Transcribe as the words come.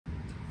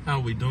How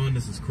are we doing?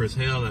 This is Chris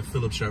Hale at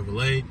Phillips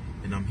Chevrolet,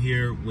 and I'm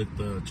here with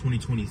the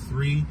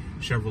 2023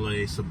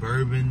 Chevrolet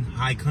Suburban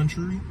High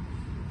Country.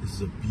 This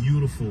is a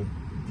beautiful,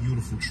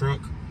 beautiful truck.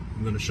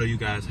 I'm going to show you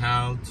guys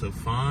how to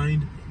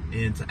find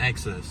and to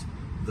access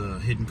the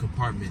hidden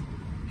compartment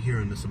here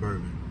in the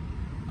Suburban.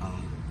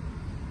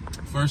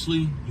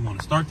 Firstly, you want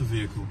to start the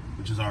vehicle,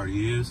 which it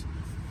already is.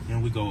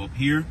 Then we go up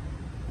here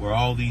where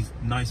all these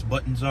nice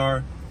buttons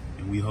are,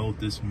 and we hold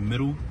this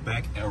middle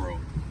back arrow.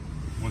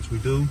 Once we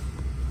do,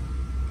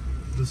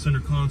 the center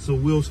console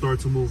will start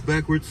to move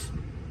backwards,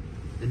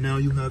 and now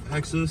you have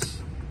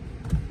access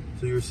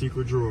to your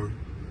secret drawer.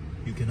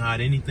 You can hide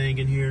anything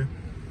in here: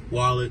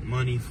 wallet,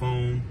 money,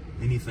 phone,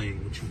 anything,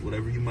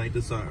 whatever you might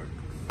desire.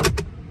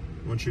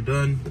 Once you're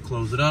done,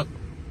 close it up,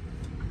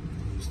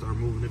 and you start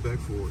moving it back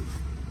forward.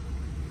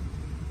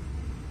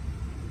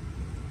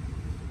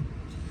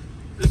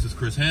 This is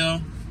Chris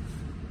Hale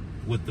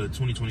with the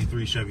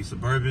 2023 Chevy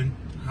Suburban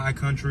High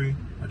Country.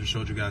 I just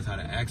showed you guys how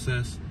to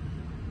access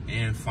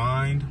and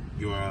find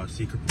your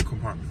secret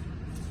compartment.